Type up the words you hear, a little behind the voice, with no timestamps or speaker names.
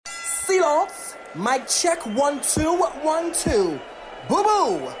Silence. Mic check 1 2 1 2. Boo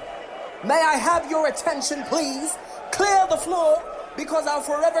boo. May I have your attention, please? Clear the floor, because our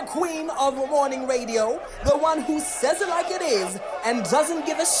forever queen of morning radio, the one who says it like it is and doesn't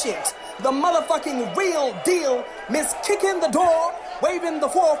give a shit, the motherfucking real deal, Miss Kicking the Door, waving the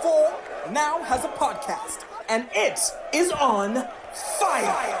 4-4, now has a podcast, and it is on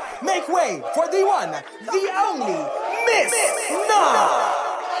fire. Make way for the one, the only, Miss Nah.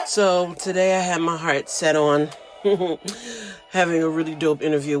 So today I had my heart set on having a really dope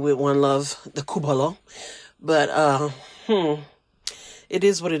interview with One Love, the Kubalo. But, it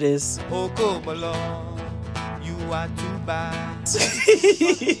is what it is. Oh, Kubalo, you are too bad.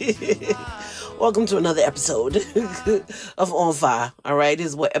 Welcome to another episode of On Fire. All right, this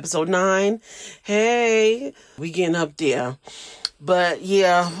is what, episode 9? Hey, we getting up there. But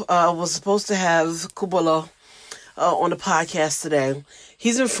yeah, I was supposed to have Kubalo on the podcast today.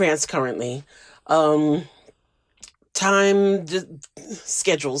 He's in France currently. Time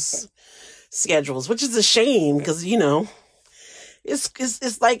schedules, which is a shame because, you know,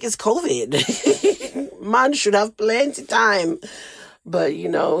 it's like it's COVID. Man should have plenty time. But, you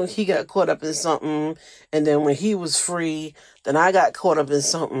know, he got caught up in something. And then when he was free, then I got caught up in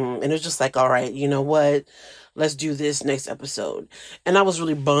something. And it's just like, all right, you know what? Let's do this next episode. And I was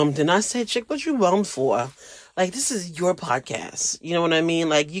really bummed. And I said, Chick, what you bummed for? Like, this is your podcast. You know what I mean?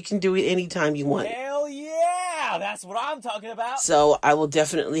 Like, you can do it anytime you want. Hell yeah! That's what I'm talking about. So I will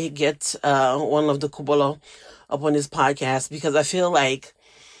definitely get One Love the Kubolo up on this podcast because I feel like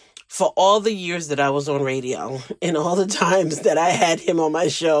for all the years that I was on radio and all the times that I had him on my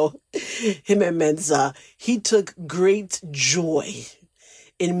show, him and Mensa, he took great joy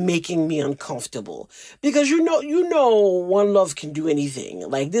in making me uncomfortable. Because you know One Love can do anything.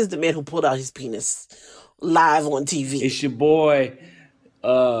 Like, this is the man who pulled out his penis live on TV. It's your boy,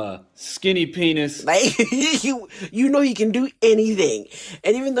 Skinny Penis. Like, you know he can do anything.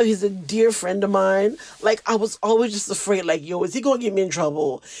 And even though he's a dear friend of mine, like, I was always just afraid, like, yo, is he going to get me in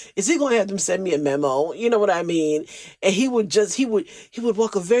trouble? Is he going to have them send me a memo? You know what I mean? And he would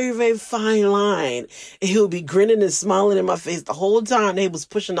walk a very, very fine line. And he would be grinning and smiling in my face the whole time. He was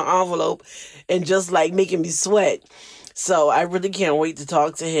pushing the envelope and just, like, making me sweat. So I really can't wait to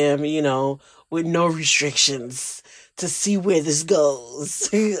talk to him, you know, with no restrictions to see where this goes.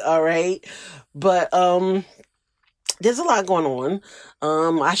 All right. But, there's a lot going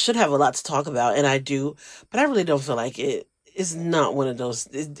on. I should have a lot to talk about, and I do, but I really don't feel like it. It's not one of those,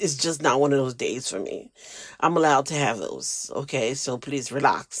 it's just not one of those days for me. I'm allowed to have those. Okay. So please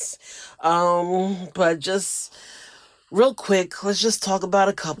relax. But just real quick, let's just talk about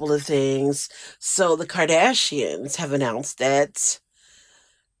a couple of things. So the Kardashians have announced that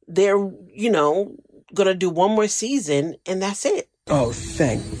they're, you know, going to do one more season and that's it. Oh,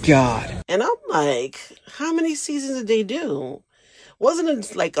 thank God. And I'm like, how many seasons did they do? Wasn't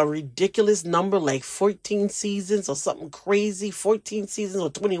it like a ridiculous number, like 14 seasons or something crazy? 14 seasons or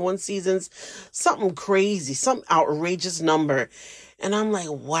 21 seasons? Something crazy, some outrageous number. And I'm like,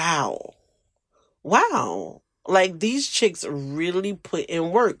 wow. Like, these chicks really put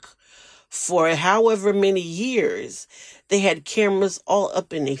in work for however many years. They had cameras all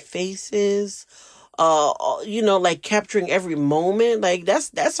up in their faces, you know, like capturing every moment. Like,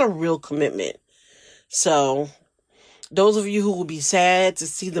 that's a real commitment. So those of you who will be sad to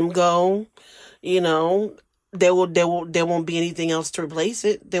see them go, you know, there won't be anything else to replace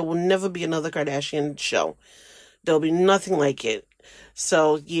it. There will never be another Kardashian show. There'll be nothing like it.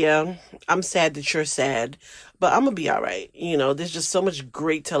 So yeah, I'm sad that you're sad, but I'm gonna be all right. You know, there's just so much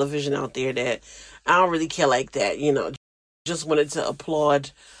great television out there that I don't really care like that. You know, just wanted to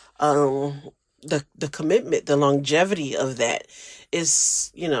applaud the commitment, the longevity of that.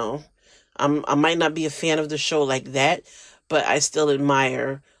 Is, you know, I might not be a fan of the show like that, but I still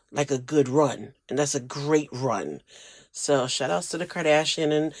admire like a good run, and that's a great run. So shout outs to the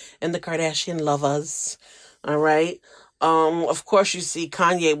Kardashian and the Kardashian lovers. All right. Of course, you see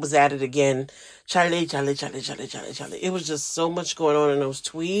Kanye was at it again. Charlie. It was just so much going on in those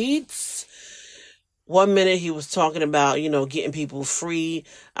tweets. 1 minute he was talking about, you know, getting people free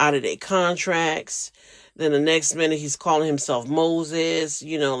out of their contracts. Then the next minute he's calling himself Moses,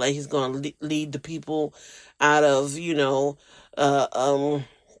 you know, like he's going to lead the people out of, you know, the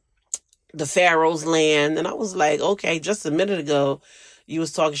Pharaoh's land. And I was like, okay, just a minute ago you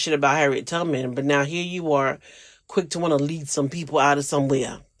was talking shit about Harriet Tubman, but now here you are, quick to want to lead some people out of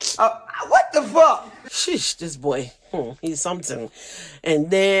somewhere. What the fuck? Sheesh, this boy, he's something. And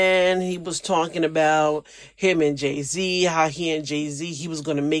then he was talking about him and Jay-Z, how he and Jay-Z, he was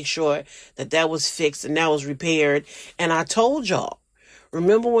going to make sure that was fixed and that was repaired. And I told y'all,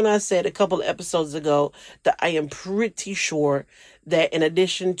 Remember when I said a couple of episodes ago that I am pretty sure that in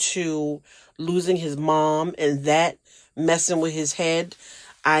addition to losing his mom and that messing with his head,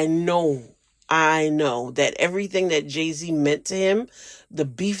 I know that everything that Jay-Z meant to him, the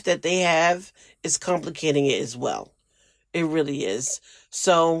beef that they have, is complicating it as well. It really is.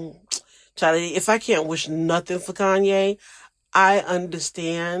 So, Charlie, if I can't wish nothing for Kanye, I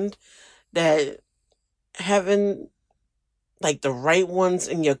understand that having like the right ones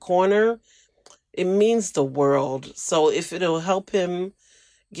in your corner, it means the world. So if it'll help him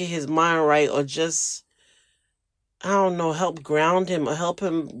get his mind right, or just, I don't know, help ground him or help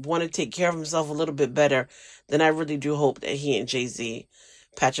him want to take care of himself a little bit better, then I really do hope that he and Jay-Z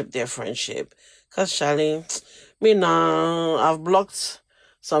patch up their friendship. Because, Charlie, me nah, I've blocked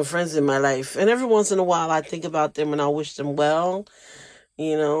some friends in my life. And every once in a while I think about them and I wish them well,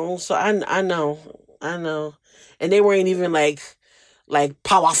 So I know. And they weren't even like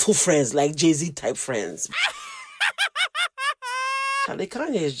powerful friends, like Jay-Z type friends. Charlie,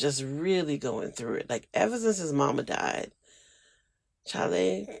 Kanye is just really going through it. Like, ever since his mama died.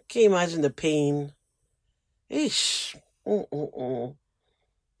 Charlie, can you imagine the pain? Eesh.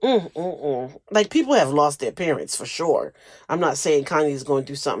 Like, people have lost their parents, for sure. I'm not saying Kanye's going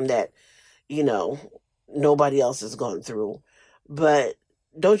through something that, nobody else has gone through. But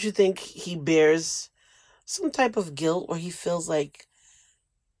don't you think he bears some type of guilt, or he feels like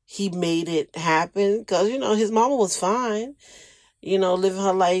he made it happen? Because, his mama was fine. Living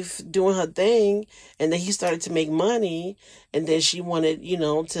her life, doing her thing. And then he started to make money. And then she wanted,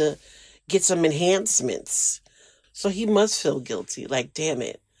 to get some enhancements. So he must feel guilty. Like, damn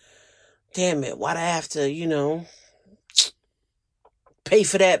it. Why'd I have to, pay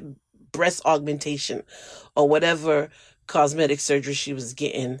for that breast augmentation or whatever cosmetic surgery she was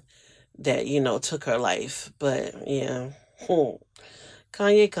getting that, took her life. But, yeah.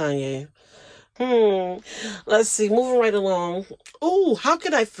 Kanye. Let's see. Moving right along. Oh, how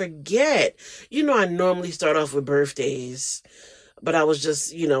could I forget? I normally start off with birthdays, but I was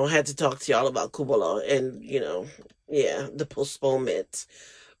just, had to talk to y'all about Kubala and, the postponement.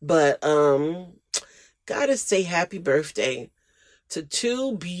 But, gotta say happy birthday to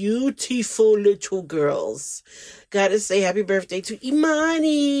two beautiful little girls. Gotta say happy birthday to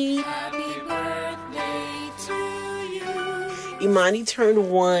Imani. Happy birthday to you. Imani turned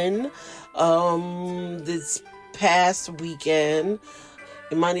 1 this past weekend.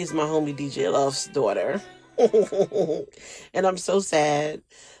 Imani is my homie DJ Love's daughter. And I'm so sad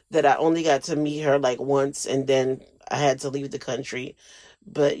that I only got to meet her like once and then I had to leave the country.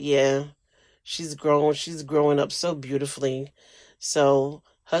 But yeah, she's growing up so beautifully. So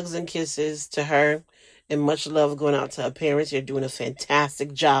hugs and kisses to her and much love going out to her parents. You're doing a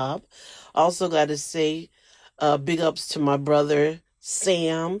fantastic job. Also got to say big ups to my brother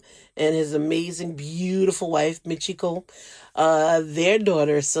Sam and his amazing, beautiful wife, Michiko. Their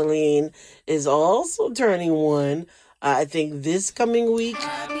daughter, Celine, is also turning 1, I think this coming week.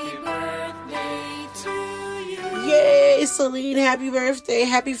 Happy birthday to you. Yay, Celine, happy birthday.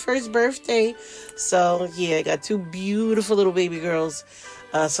 Happy first birthday. So, yeah, I got 2 beautiful little baby girls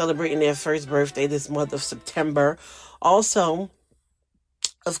celebrating their first birthday this month of September. Also,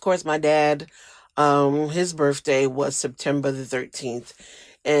 of course, my dad, his birthday was September the 13th.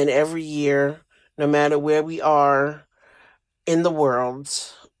 And every year, no matter where we are in the world,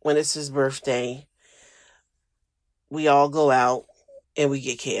 when it's his birthday, we all go out and we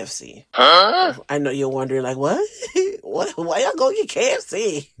get KFC. Huh? I know you're wondering, like, what? Why y'all go get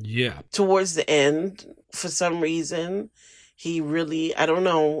KFC? Yeah. Towards the end, for some reason, he really, I don't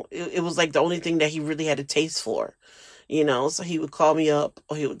know, it was like the only thing that he really had a taste for, So he would call me up,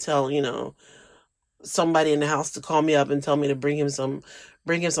 or he would tell, somebody in the house to call me up and tell me to bring him some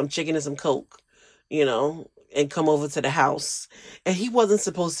chicken and some Coke, and come over to the house. And he wasn't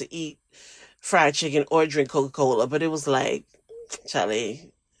supposed to eat fried chicken or drink Coca-Cola, but it was like,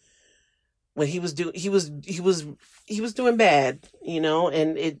 Charlie, when he was doing bad,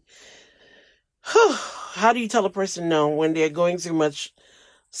 and it, how do you tell a person no when they're going through much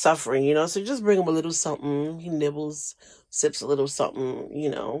suffering, So just bring him a little something. He nibbles, sips a little something,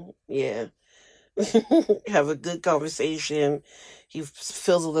 yeah. Have a good conversation. He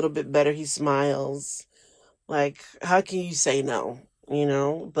feels a little bit better. He smiles. Like, how can you say no?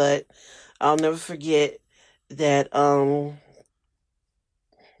 But I'll never forget that, oh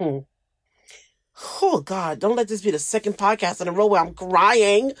God, don't let this be the second podcast in a row where I'm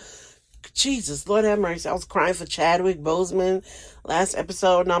crying. Jesus, Lord have mercy. I was crying for Chadwick Boseman last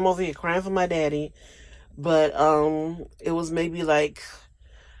episode, and I'm over here crying for my daddy. But, it was maybe like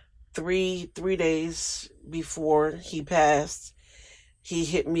three days before he passed, he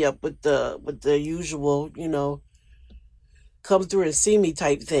hit me up with the usual, come through and see me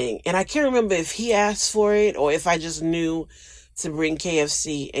type thing. And I can't remember if he asked for it or if I just knew to bring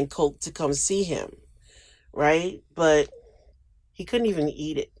KFC and Coke to come see him, right? But he couldn't even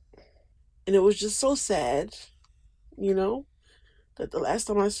eat it. And it was just so sad, that the last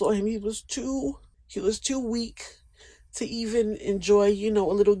time I saw him, he was too weak to even enjoy, a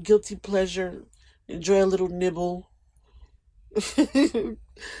little guilty pleasure, enjoy a little nibble.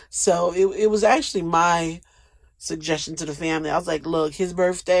 So it was actually my suggestion to the family. I was like, look, his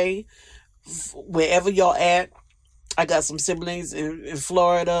birthday, wherever y'all at, I got some siblings in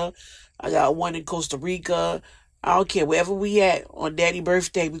Florida. I got one in Costa Rica. I don't care. Wherever we at on Daddy's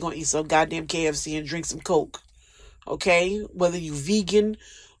birthday, we're going to eat some goddamn KFC and drink some Coke. Okay? Whether you vegan,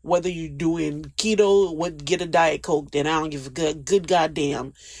 whether you doing keto, get a Diet Coke, then I don't give a good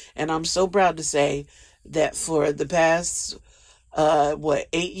goddamn. And I'm so proud to say that for the past, 8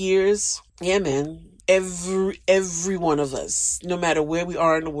 years? Yeah, man. Every one of us, no matter where we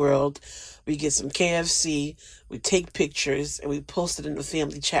are in the world, we get some KFC, we take pictures, and we post it in the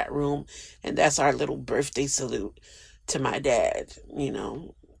family chat room, and that's our little birthday salute to my dad,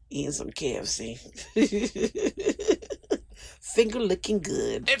 eating some KFC. Finger looking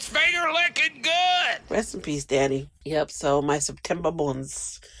good. It's finger licking good. Rest in peace, Daddy. Yep, so my September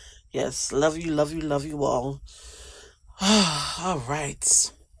buns. Yes, love you all. All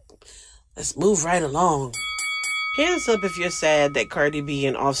right. Let's move right along. Hands up if you're sad that Cardi B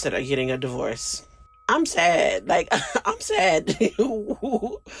and Offset are getting a divorce. I'm sad. I'm sad.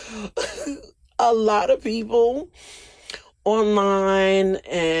 A lot of people online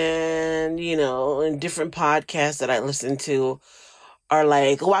and, in different podcasts that I listen to are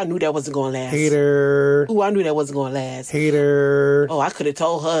like, oh, I knew that wasn't going to last. Hater. Oh, I knew that wasn't going to last. Hater. Oh, I could have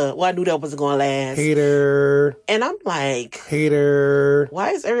told her. Oh, I knew that wasn't going to last. Hater. And I'm like, Hater.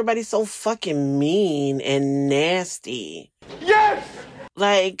 why is everybody so fucking mean and nasty? Yes!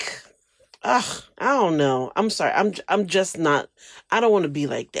 I don't know. I'm sorry. I'm just not, I don't want to be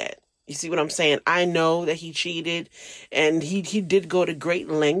like that. You see what I'm saying? I know that he cheated and he did go to great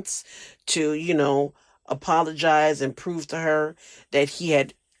lengths to, apologize and prove to her that he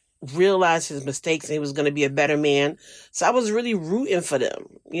had realized his mistakes and he was going to be a better man. So I was really rooting for them.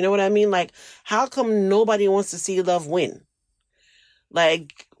 You know what I mean? How come nobody wants to see love win?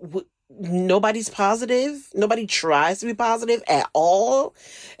 Nobody's positive. Nobody tries to be positive at all.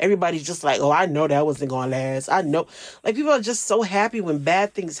 Everybody's just like, oh, I know that wasn't going to last. I know. People are just so happy when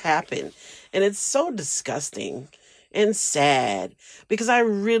bad things happen. And it's so disgusting and sad because I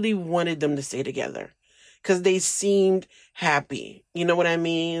really wanted them to stay together because they seemed happy. You know what I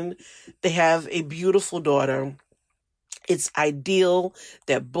mean? They have a beautiful daughter. It's ideal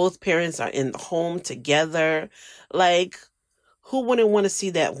that both parents are in the home together. Who wouldn't want to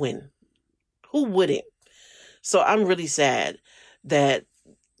see that win? Who wouldn't? So I'm really sad that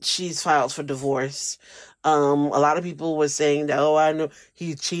she's filed for divorce. A lot of people were saying that, oh, I know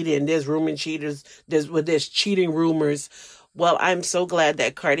he cheated and there's cheating rumors. Well, I'm so glad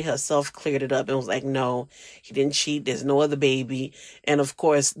that Cardi herself cleared it up and was like, no, he didn't cheat. There's no other baby. And of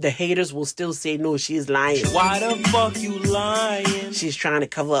course, the haters will still say, no, she's lying. Why the fuck you lying? She's trying to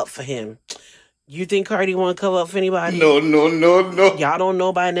cover up for him. You think Cardi want to cover up for anybody? No. Y'all don't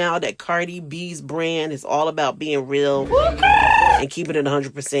know by now that Cardi B's brand is all about being real and keeping it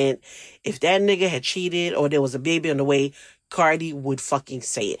 100%. If that nigga had cheated or there was a baby on the way, Cardi would fucking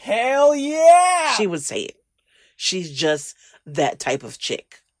say it. Hell yeah! She would say it. She's just that type of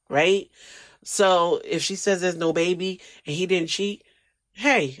chick, right? So if she says there's no baby and he didn't cheat,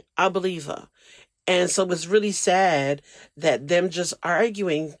 hey, I believe her. And so it's really sad that them just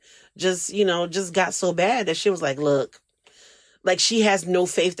arguing just got so bad that she was like, look, she has no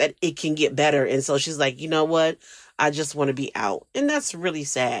faith that it can get better. And so she's like, you know what? I just want to be out. And that's really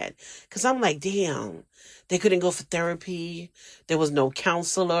sad. Because I'm like, damn, they couldn't go for therapy. There was no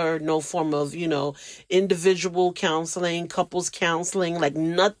counselor, no form of, individual counseling, couples counseling,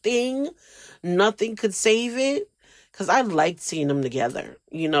 nothing could save it. Because I liked seeing them together.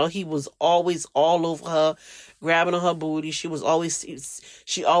 He was always all over her, grabbing on her booty. She always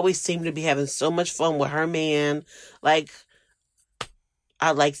seemed to be having so much fun with her man.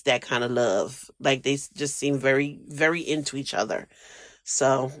 I liked that kind of love. They just seem very, very into each other.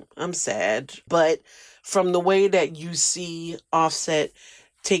 So I'm sad. But from the way that you see Offset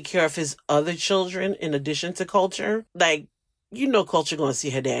take care of his other children in addition to Culture, Culture gonna see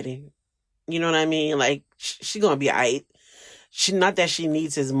her daddy. You know what I mean? She gonna be aight. Not that she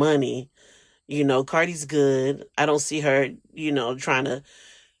needs his money. Cardi's good. I don't see her, trying to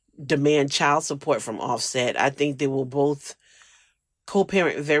demand child support from Offset. I think they will both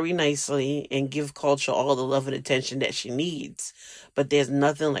co-parent very nicely and give Culture all the love and attention that she needs. But there's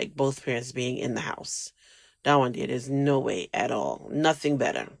nothing like both parents being in the house. That one there, there's no way at all. Nothing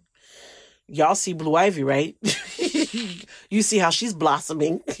better. Y'all see Blue Ivy, right? You see how she's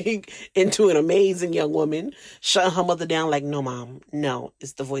blossoming into an amazing young woman, shutting her mother down like, no, mom, no,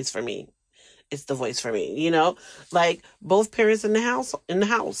 it's the voice for me. It's the voice for me, you know? Like, both parents in the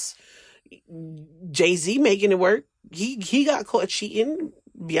house. Jay-Z making it work. He got caught cheating.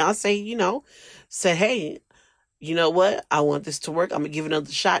 Beyonce, you know, said, hey, you know what? I want this to work. I'm going to give it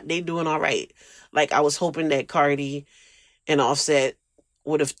another shot. They doing all right. Like, I was hoping that Cardi and Offset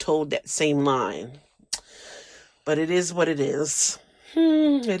would have told that same line. But it is what it is.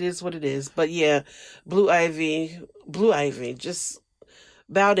 It is what it is. But yeah, Blue Ivy, just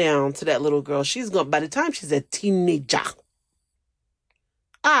bow down to that little girl. She's going, by the time she's a teenager,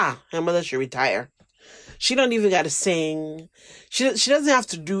 her mother should retire. She don't even got to sing. She doesn't have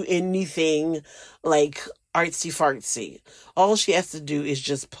to do anything like artsy fartsy. All she has to do is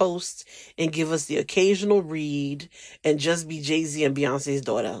just post and give us the occasional read and just be Jay-Z and Beyonce's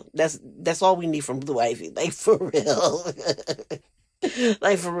daughter. That's all we need from Blue Ivy. Like, for real.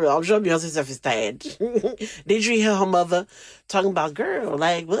 Like, for real. I'm sure Beyonce's stuff is tired. Did you hear her mother talking about, girl,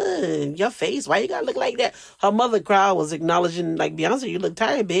 like, what? Your face, why you gotta look like that? Her mother crowd was acknowledging, like, Beyonce, you look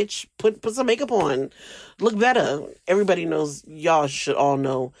tired, bitch. Put some makeup on. Look better. Everybody knows, y'all should all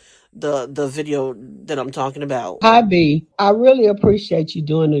know the video that I'm talking about. Hi, B. I really appreciate you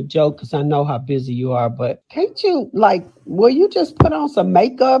doing the joke because I know how busy you are. But can't you, like, will you just put on some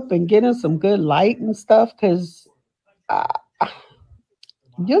makeup and get in some good light and stuff? Because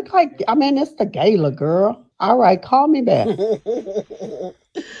you're like, I mean, it's the gala, girl. All right, call me back.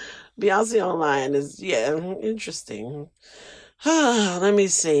 Beyonce online is, yeah, interesting. Let me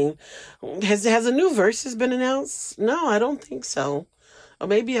see. Has a new Versus been announced? No, I don't think so. Or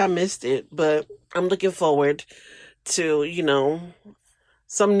maybe I missed it, but I'm looking forward to, you know,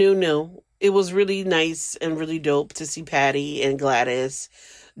 some new. It was really nice and really dope to see Patty and Gladys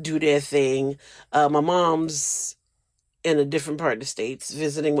do their thing. My mom's in a different part of the States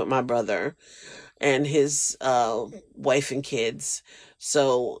visiting with my brother and his wife and kids.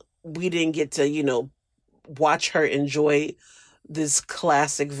 So we didn't get to, you know, watch her enjoy this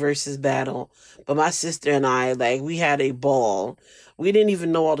classic Versus battle. But my sister and I, like, we had a ball. We didn't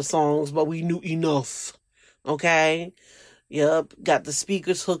even know all the songs, but we knew enough. Okay? Yup. Got the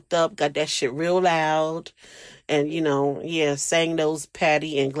speakers hooked up, got that shit real loud. And, you know, yeah, sang those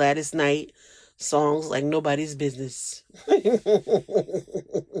Patty and Gladys Knight songs like nobody's business.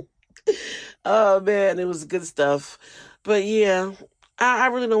 Oh, man, it was good stuff. But, yeah, I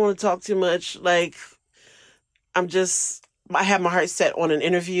really don't want to talk too much. Like, I had my heart set on an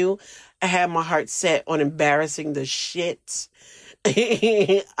interview. I had my heart set on embarrassing the shit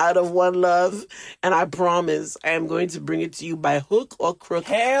out of One Love, and I promise I am going to bring it to you by hook or crook.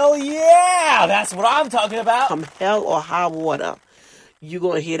 Hell yeah! That's what I'm talking about. Come hell or high water, you're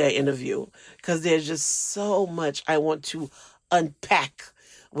going to hear that interview, because there's just so much I want to unpack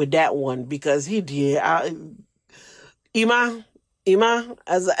with that one, because he did. Ima,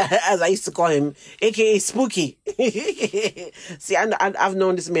 as I used to call him, aka Spooky. See, I've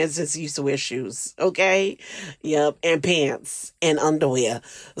known this man since he used to wear shoes. Okay, yep, and pants and underwear.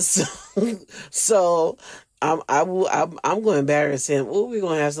 So I'm going to embarrass him. Oh, we're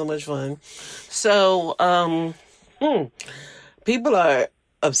going to have so much fun. So people are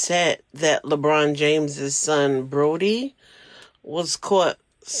upset that LeBron James's son Brody was caught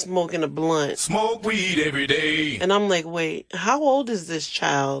smoking a blunt. Smoke weed every day. And I'm like, wait, how old is this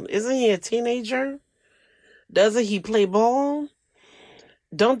child? Isn't he a teenager? Doesn't he play ball?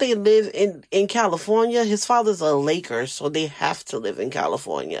 Don't they live in California? His father's a Laker, so they have to live in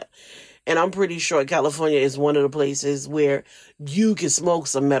California. And I'm pretty sure California is one of the places where you can smoke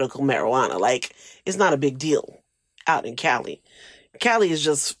some medical marijuana. Like, it's not a big deal out in Cali. Cali is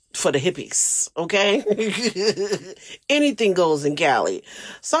just for the hippies, okay? Anything goes in Cali.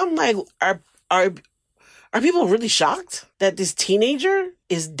 So I'm like, are people really shocked that this teenager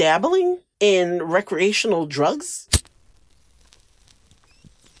is dabbling in recreational drugs?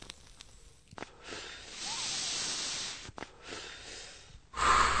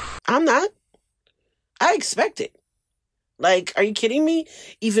 I'm not. I expect it. Like, are you kidding me?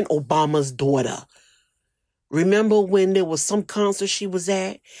 Even Obama's daughter. Remember when there was some concert she was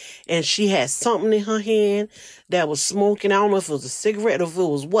at and she had something in her hand that was smoking? I don't know if it was a cigarette or if it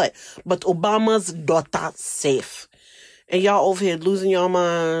was what. But Obama's daughter safe. And y'all over here losing your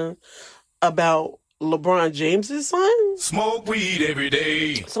mind about LeBron James's son? Smoke weed every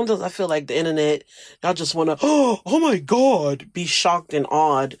day. Sometimes I feel like the internet, y'all just want to, oh my God, be shocked and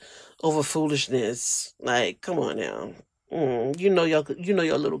awed over foolishness. Like, come on now. You know your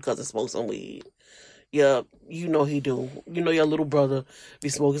little cousin smokes some weed. Yeah, you know he do. You know your little brother be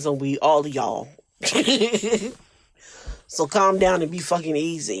smoking some weed. All of y'all. So calm down and be fucking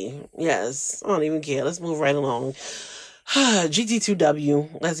easy. Yes, I don't even care. Let's move right along.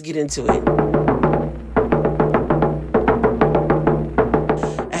 GT2W. Let's get into it.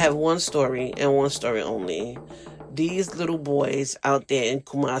 I have one story and one story only. These little boys out there in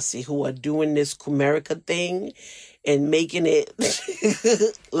Kumasi who are doing this Kumerica thing and making it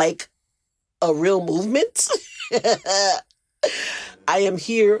like a real movement. I am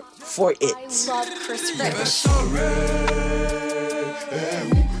here for it. I love Chris Rich.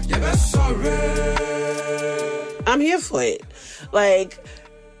 I'm here for it. Like,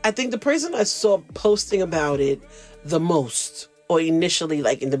 I think the person I saw posting about it the most, or initially,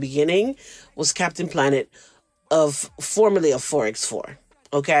 like in the beginning, was Captain Planet, formerly of 4x4.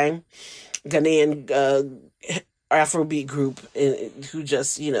 Okay? Ghanaian Afrobeat group who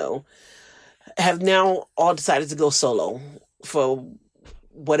just, have now all decided to go solo for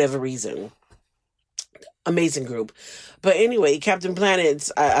whatever reason. Amazing group. But anyway, Captain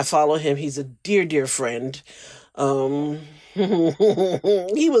Planet, I follow him. He's a dear, dear friend.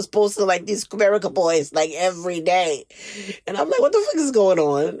 He was posting like these Kumerica boys like every day. And I'm like, what the fuck is going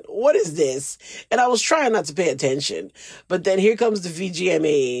on? What is this? And I was trying not to pay attention. But then here comes the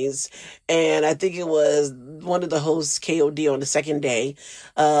VGMAs. And I think it was one of the hosts, KOD, on the second day,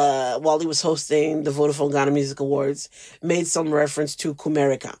 while he was hosting the Vodafone Ghana Music Awards, made some reference to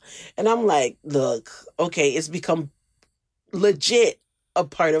Kumerica. And I'm like, look, okay, it's become legit a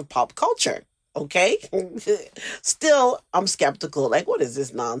part of pop culture. Okay? Still, I'm skeptical. Like, what is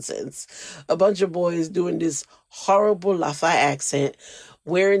this nonsense? A bunch of boys doing this horrible Lafayette accent,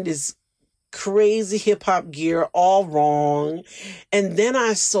 wearing this crazy hip-hop gear, all wrong. And then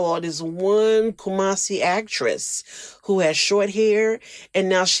I saw this one Kumasi actress who has short hair, and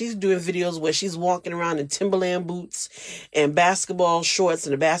now she's doing videos where she's walking around in Timberland boots and basketball shorts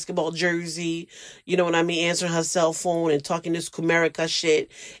and a basketball jersey, you know what I mean, answering her cell phone and talking this Kumerica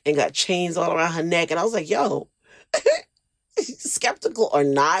shit and got chains all around her neck. And I was like, yo, skeptical or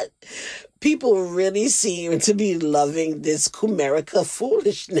not, people really seem to be loving this Kumerica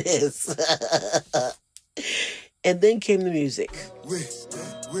foolishness. And then came the music.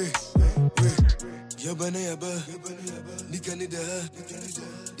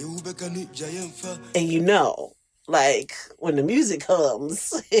 And like, when the music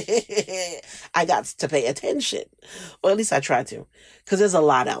comes, I got to pay attention. Or at least I try to. Because there's a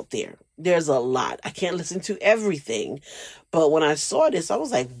lot out there. There's a lot. I can't listen to everything. But when I saw this, I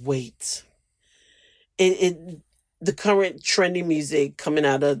was like, wait. The current trendy music coming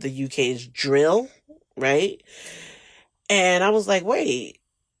out of the UK is drill, right? And I was like, wait.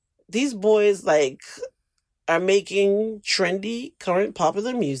 These boys, like, are making trendy, current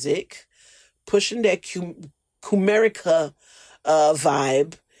popular music, pushing that Kumerica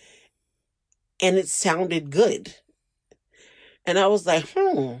vibe, and it sounded good. And I was like,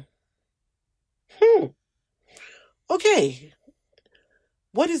 okay,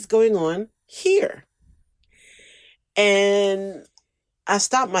 what is going on here? And I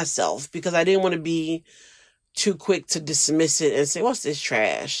stopped myself because I didn't want to be too quick to dismiss it and say, what's this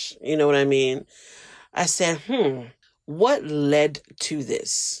trash? You know what I mean? I said, what led to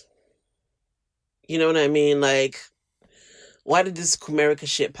this? You know what I mean? Like, why did this Kumerica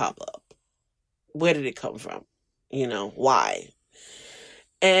shit pop up? Where did it come from? Why?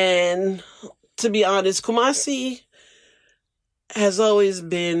 And to be honest, Kumasi has always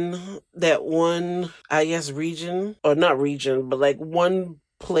been that one, I guess, region, or not region, but like one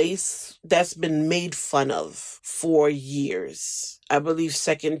place that's been made fun of for years. I believe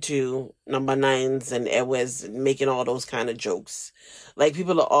second to Number Nines and Edwards making all those kind of jokes. Like,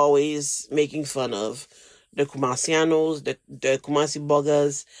 people are always making fun of the Kumasianos, the Kumasi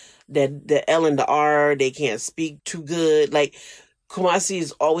buggers, the L and the R, they can't speak too good. Like, Kumasi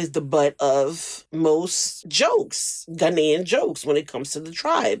is always the butt of most jokes, Ghanaian jokes, when it comes to the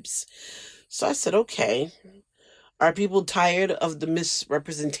tribes. So I said, okay, are people tired of the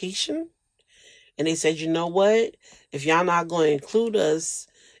misrepresentation? And they said, you know what? If y'all not going to include us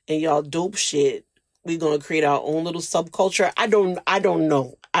in y'all dope shit, we're going to create our own little subculture. I don't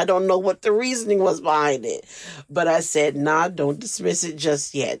know. I don't know what the reasoning was behind it. But I said, nah, don't dismiss it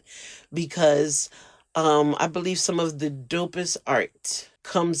just yet. Because I believe some of the dopest art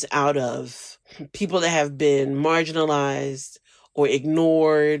comes out of people that have been marginalized or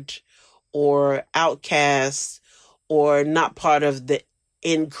ignored or outcast or not part of the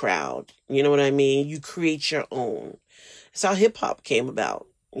in crowd. You know what I mean? You create your own. That's how hip hop came about,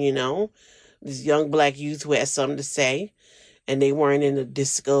 you know? These young black youth who had something to say, and they weren't in the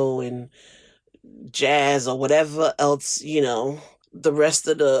disco and jazz or whatever else, you know, the rest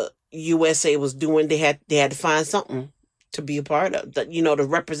of the USA was doing. They had to find something to be a part of, that, you know, to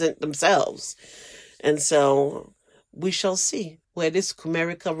represent themselves. And so we shall see where this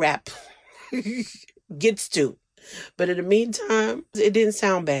Comerica rap gets to. But in the meantime, it didn't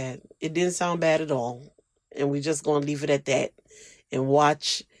sound bad. It didn't sound bad at all. And we're just going to leave it at that and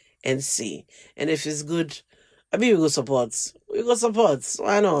watch and see. And if it's good, I mean, we go support. We go support.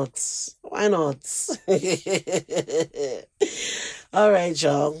 Why not? Why not? All right,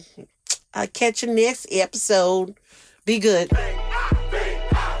 y'all. I'll catch you next episode. Be good.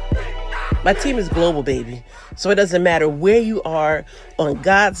 My team is global, baby. So it doesn't matter where you are on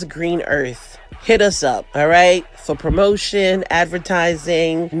God's green earth. Hit us up, all right? For promotion,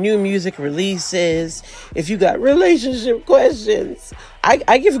 advertising, new music releases. If you got relationship questions,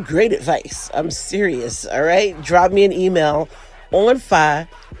 I give great advice. I'm serious, all right? Drop me an email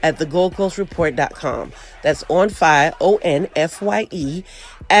onfye@thegoldcoastreport.com. That's onfye, ONFYE,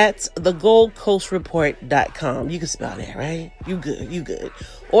 at thegoldcoastreport.com. You can spell that, right? You good.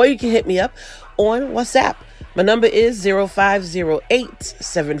 Or you can hit me up on WhatsApp. My number is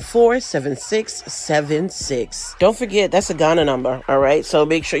 0508-747676. Don't forget, that's a Ghana number, all right? So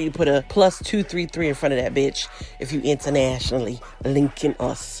make sure you put a +233 in front of that bitch if you internationally linking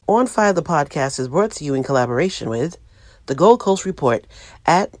us. On Fire the Podcast is brought to you in collaboration with The Gold Coast Report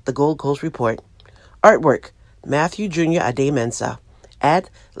at The Gold Coast Report. Artwork, Matthew Jr. Ade Mensah at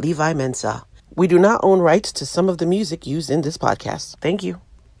Levi Mensah. We do not own rights to some of the music used in this podcast. Thank you.